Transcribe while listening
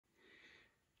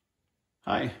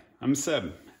Hi, I'm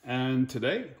Seb, and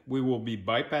today we will be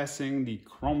bypassing the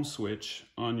chrome switch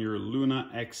on your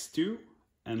Luna X2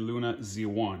 and Luna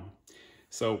Z1.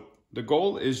 So the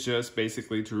goal is just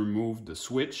basically to remove the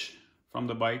switch from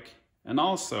the bike and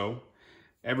also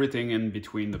everything in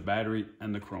between the battery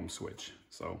and the chrome switch.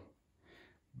 So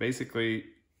basically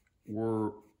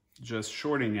we're just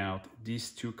shorting out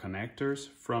these two connectors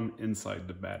from inside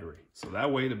the battery. So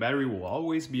that way the battery will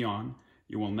always be on.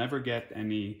 You will never get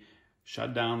any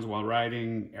shutdowns while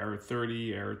riding, error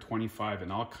 30, error 25,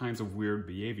 and all kinds of weird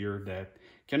behavior that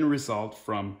can result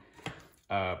from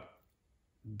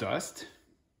dust,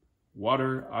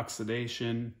 water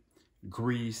oxidation,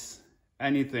 grease,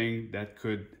 anything that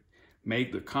could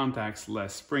make the contacts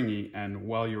less springy. And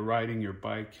while you're riding your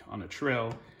bike on a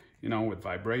trail, you know, with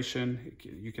vibration,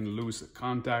 you can lose the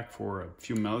contact for a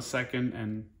few milliseconds,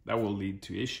 and that will lead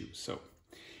to issues. So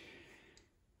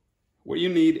what you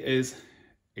need is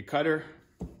a cutter,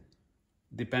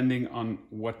 depending on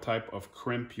what type of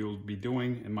crimp you'll be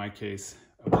doing. In my case,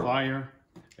 a plier,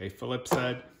 a Phillips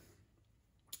head,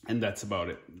 and that's about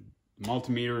it.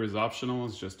 Multimeter is optional,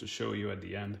 it's just to show you at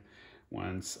the end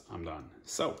once I'm done.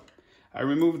 So I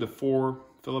removed the 4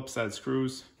 Phillips head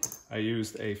screws. I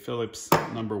used a Phillips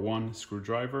 #1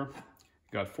 screwdriver.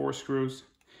 Got 4 screws.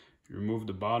 You remove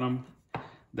the bottom.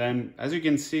 Then, as you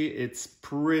can see, it's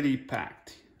pretty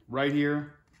packed. Right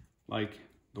here, like,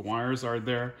 the wires are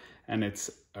there, and it's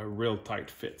a real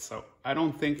tight fit. So I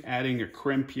don't think adding a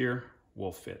crimp here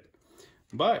will fit.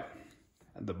 But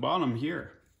at the bottom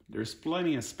here, there's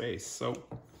plenty of space. So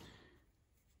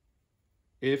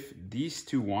if these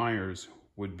 2 wires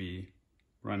would be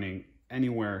running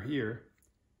anywhere here,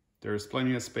 there's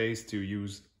plenty of space to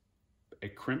use a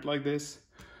crimp like this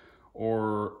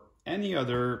or any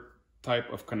other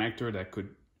type of connector that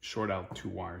could short out 2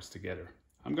 wires together.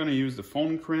 I'm going to use the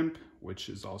phone crimp, which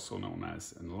is also known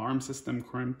as an alarm system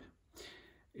crimp.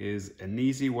 Is an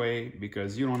easy way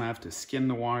because you don't have to skin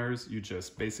the wires. You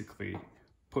just basically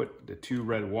put the 2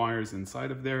 red wires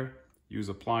inside of there, use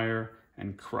a plier,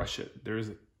 and crush it. There's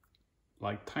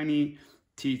like tiny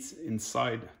teeth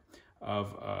inside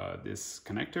of this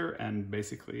connector, and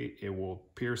basically it will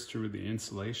pierce through the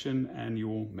insulation and you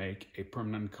will make a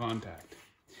permanent contact.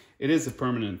 It is a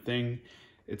permanent thing.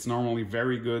 It's normally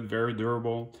very good, very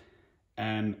durable,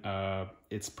 and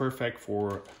it's perfect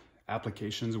for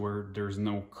applications where there's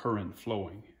no current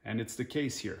flowing. And it's the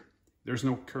case here. There's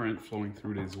no current flowing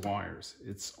through these wires.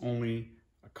 It's only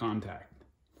a contact.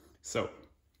 So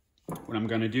what I'm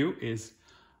gonna do is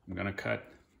I'm gonna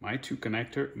cut my 2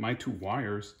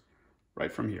 wires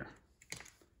right from here.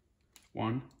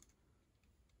 1,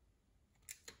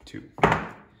 2.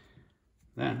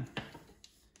 Then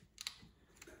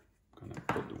I'm gonna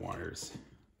put the wires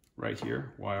right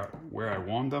here where I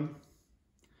want them.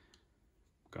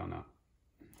 I'm gonna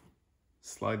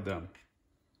slide the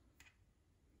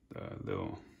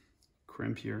little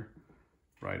crimp here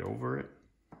right over it.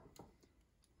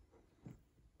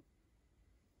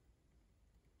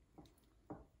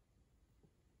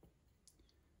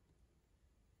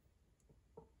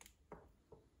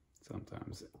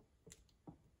 Sometimes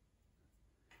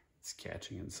it's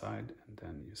catching inside, and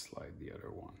then you slide the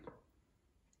other one.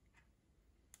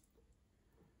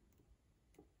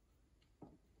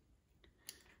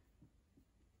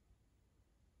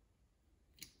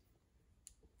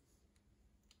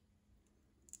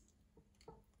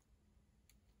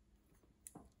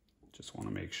 Just want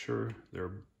to make sure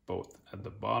they're both at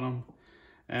the bottom.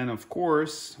 And of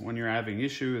course, when you're having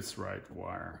issue, it's right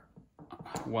while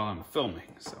I'm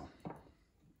filming. So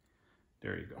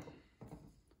there you go.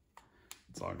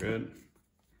 It's all good.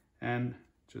 And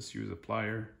just use a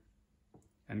plier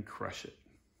and crush it.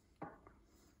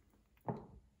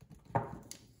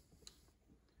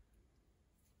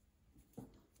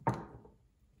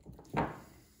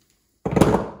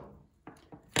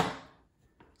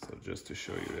 So just to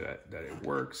show you that it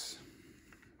works,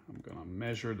 I'm gonna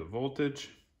measure the voltage.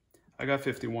 I got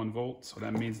 51 volts, so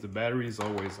that means the battery is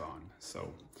always on.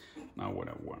 So now what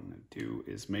I want to do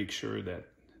is make sure that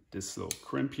this little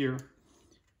crimp here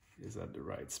is at the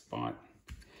right spot.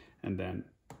 And then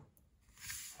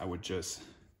I would just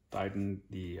tighten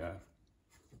the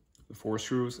 4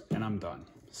 screws and I'm done.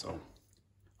 So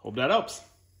hope that helps.